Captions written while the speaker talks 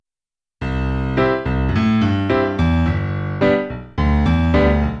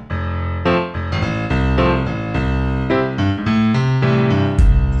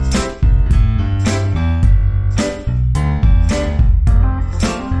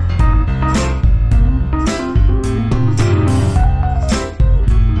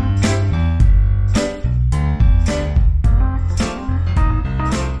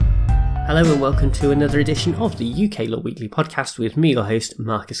Hello and welcome to another edition of the UK Law Weekly podcast with me, your host,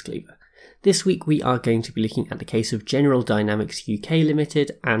 Marcus Cleaver. This week we are going to be looking at the case of General Dynamics UK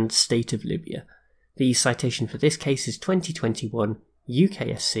Limited and State of Libya. The citation for this case is 2021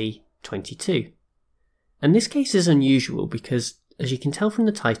 UKSC 22. And this case is unusual because, as you can tell from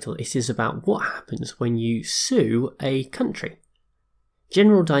the title, it is about what happens when you sue a country.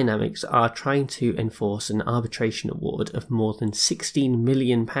 General Dynamics are trying to enforce an arbitration award of more than £16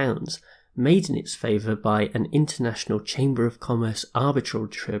 million made in its favour by an International Chamber of Commerce arbitral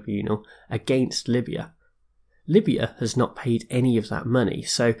tribunal against Libya. Libya has not paid any of that money,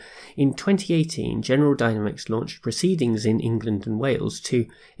 so in 2018 General Dynamics launched proceedings in England and Wales to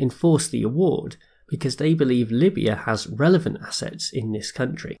enforce the award because they believe Libya has relevant assets in this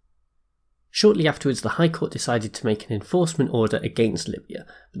country. Shortly afterwards, the High Court decided to make an enforcement order against Libya,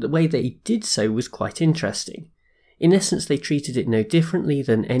 but the way they did so was quite interesting. In essence, they treated it no differently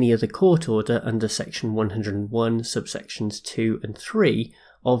than any other court order under Section 101, subsections 2 and 3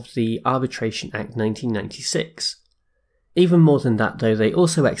 of the Arbitration Act 1996. Even more than that, though, they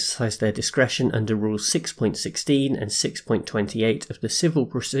also exercised their discretion under Rules 6.16 and 6.28 of the Civil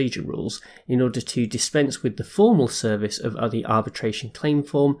Procedure Rules in order to dispense with the formal service of the arbitration claim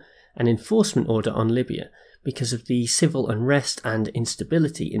form and enforcement order on Libya because of the civil unrest and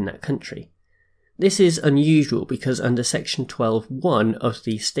instability in that country. This is unusual because under Section 12.1 of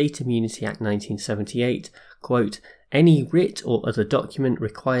the State Immunity Act 1978, quote, any writ or other document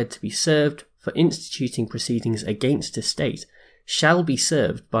required to be served for instituting proceedings against a state shall be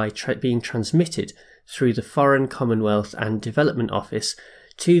served by being transmitted through the Foreign, Commonwealth and Development Office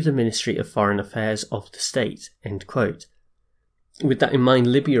to the Ministry of Foreign Affairs of the state, end quote. With that in mind,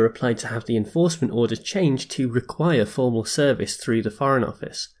 Libya applied to have the enforcement order changed to require formal service through the Foreign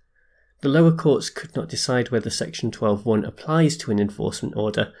Office. The lower courts could not decide whether Section 12.1 applies to an enforcement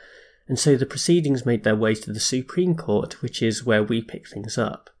order, and so the proceedings made their way to the Supreme Court, which is where we pick things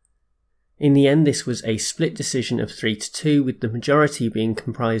up. In the end, this was a split decision of 3-2, with the majority being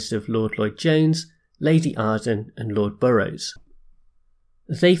comprised of Lord Lloyd-Jones, Lady Arden and Lord Burrows.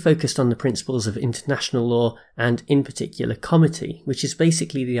 They focused on the principles of international law and, in particular, comity, which is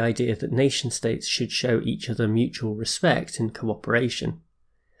basically the idea that nation-states should show each other mutual respect and cooperation.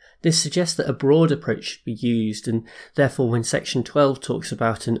 This suggests that a broad approach should be used, and therefore when Section 12 talks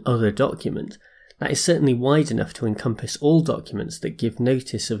about an other document, that is certainly wide enough to encompass all documents that give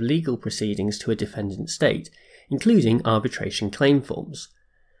notice of legal proceedings to a defendant state, including arbitration claim forms.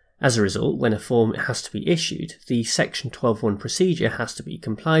 As a result, when a form has to be issued, the Section 12.1 procedure has to be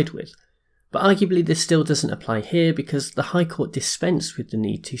complied with. But arguably this still doesn't apply here because the High Court dispensed with the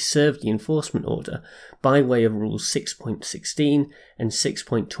need to serve the enforcement order by way of Rules 6.16 and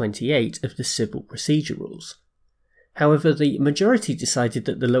 6.28 of the Civil Procedure Rules. However, the majority decided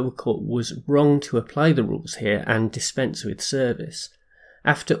that the lower court was wrong to apply the rules here and dispense with service.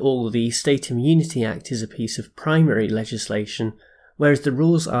 After all, the State Immunity Act is a piece of primary legislation, whereas the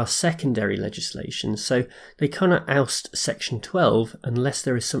rules are secondary legislation, so they cannot oust Section 12 unless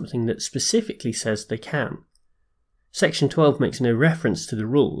there is something that specifically says they can. Section 12 makes no reference to the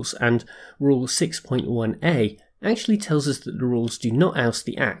rules, and Rule 6.1a actually tells us that the rules do not oust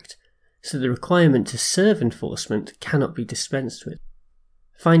the Act, so the requirement to serve enforcement cannot be dispensed with.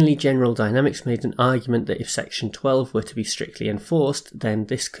 Finally, General Dynamics made an argument that if Section 12 were to be strictly enforced, then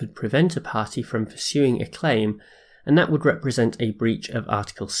this could prevent a party from pursuing a claim, and that would represent a breach of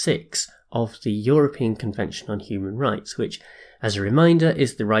Article 6 of the European Convention on Human Rights, which, as a reminder,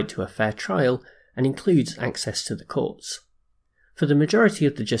 is the right to a fair trial and includes access to the courts. For the majority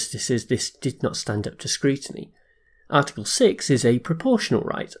of the justices, this did not stand up to scrutiny. Article 6 is a proportional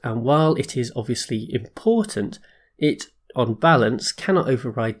right, and while it is obviously important, it, on balance, cannot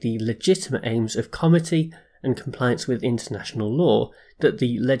override the legitimate aims of comity and compliance with international law that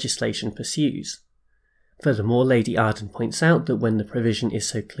the legislation pursues. Furthermore, Lady Arden points out that when the provision is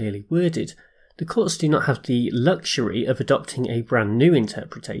so clearly worded, the courts do not have the luxury of adopting a brand new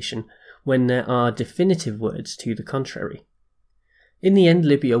interpretation when there are definitive words to the contrary. In the end,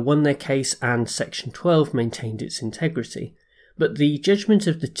 Libya won their case and Section 12 maintained its integrity, but the judgment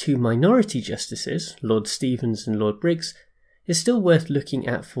of the two minority justices, Lord Stevens and Lord Briggs, is still worth looking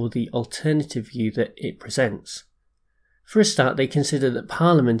at for the alternative view that it presents. For a start, they consider that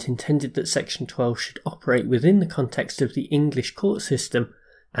Parliament intended that Section 12 should operate within the context of the English court system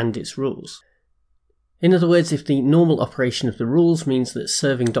and its rules. In other words, if the normal operation of the rules means that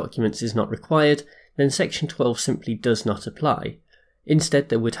serving documents is not required, then Section 12 simply does not apply. Instead,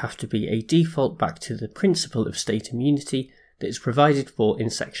 there would have to be a default back to the principle of state immunity that is provided for in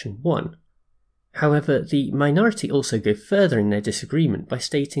Section 1. However, the minority also go further in their disagreement by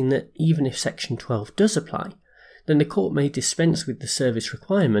stating that even if Section 12 does apply, then the court may dispense with the service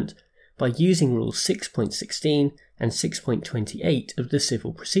requirement by using Rules 6.16 and 6.28 of the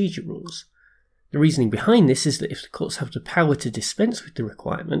Civil Procedure Rules. The reasoning behind this is that if the courts have the power to dispense with the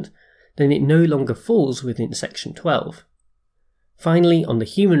requirement, then it no longer falls within Section 12. Finally, on the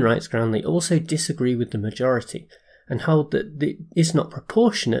human rights ground, they also disagree with the majority and hold that it is not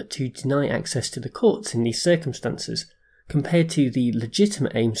proportionate to deny access to the courts in these circumstances, compared to the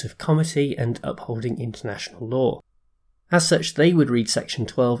legitimate aims of comity and upholding international law. As such, they would read Section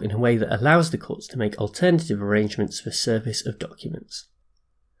 12 in a way that allows the courts to make alternative arrangements for service of documents.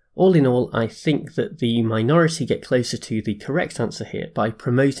 All in all, I think that the minority get closer to the correct answer here by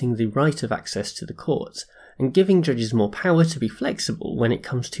promoting the right of access to the courts and giving judges more power to be flexible when it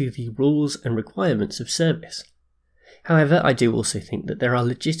comes to the rules and requirements of service. However, I do also think that there are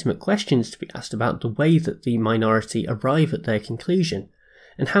legitimate questions to be asked about the way that the minority arrive at their conclusion,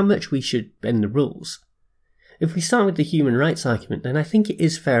 and how much we should bend the rules. If we start with the human rights argument, then I think it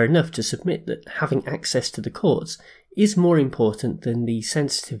is fair enough to submit that having access to the courts is more important than the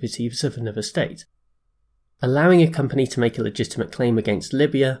sensitivities of another state. Allowing a company to make a legitimate claim against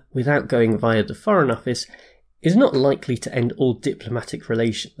Libya without going via the Foreign Office is not likely to end all diplomatic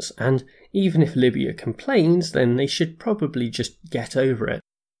relations, and even if Libya complains, then they should probably just get over it.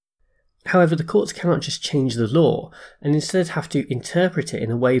 However, the courts cannot just change the law, and instead have to interpret it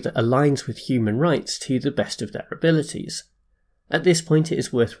in a way that aligns with human rights to the best of their abilities. At this point, it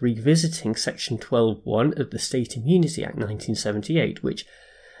is worth revisiting Section 12.1 of the State Immunity Act 1978, which,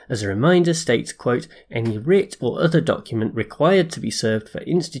 as a reminder, states, quote, "Any writ or other document required to be served for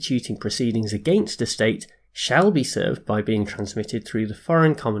instituting proceedings against a state shall be served by being transmitted through the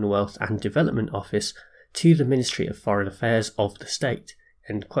Foreign, Commonwealth and Development Office to the Ministry of Foreign Affairs of the state."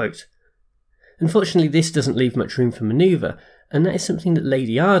 End quote. Unfortunately, this doesn't leave much room for manoeuvre, and that is something that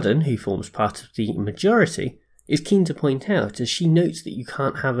Lady Arden, who forms part of the majority, is keen to point out, as she notes that you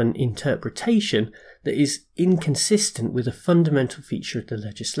can't have an interpretation that is inconsistent with a fundamental feature of the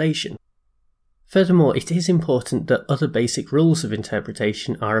legislation. Furthermore, it is important that other basic rules of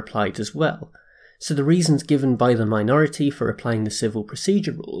interpretation are applied as well, so the reasons given by the minority for applying the civil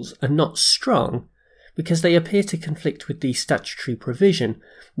procedure rules are not strong, because they appear to conflict with the statutory provision,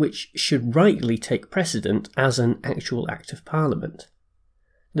 which should rightly take precedent as an actual Act of Parliament.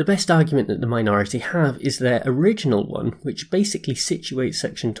 The best argument that the minority have is their original one, which basically situates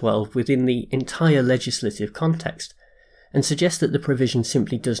Section 12 within the entire legislative context, and suggests that the provision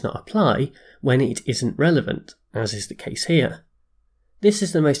simply does not apply when it isn't relevant, as is the case here. This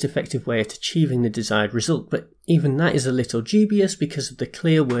is the most effective way at achieving the desired result, but even that is a little dubious because of the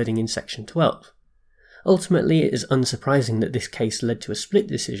clear wording in Section 12. Ultimately, it is unsurprising that this case led to a split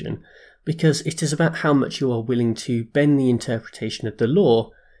decision, because it is about how much you are willing to bend the interpretation of the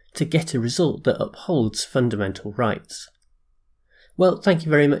law to get a result that upholds fundamental rights. Well, thank you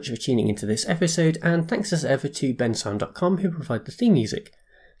very much for tuning into this episode, and thanks as ever to bensound.com who provide the theme music.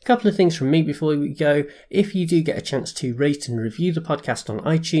 A couple of things from me before we go. If you do get a chance to rate and review the podcast on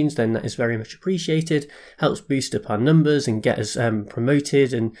iTunes, then that is very much appreciated. Helps boost up our numbers and get us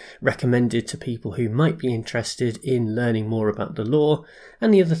promoted and recommended to people who might be interested in learning more about the law.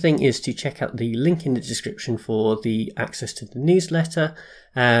 And the other thing is to check out the link in the description for the access to the newsletter.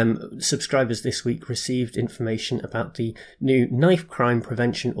 Subscribers this week received information about the new knife crime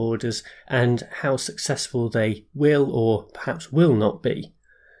prevention orders and how successful they will or perhaps will not be.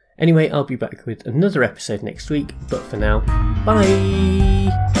 Anyway, I'll be back with another episode next week, but for now,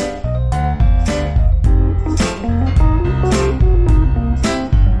 bye!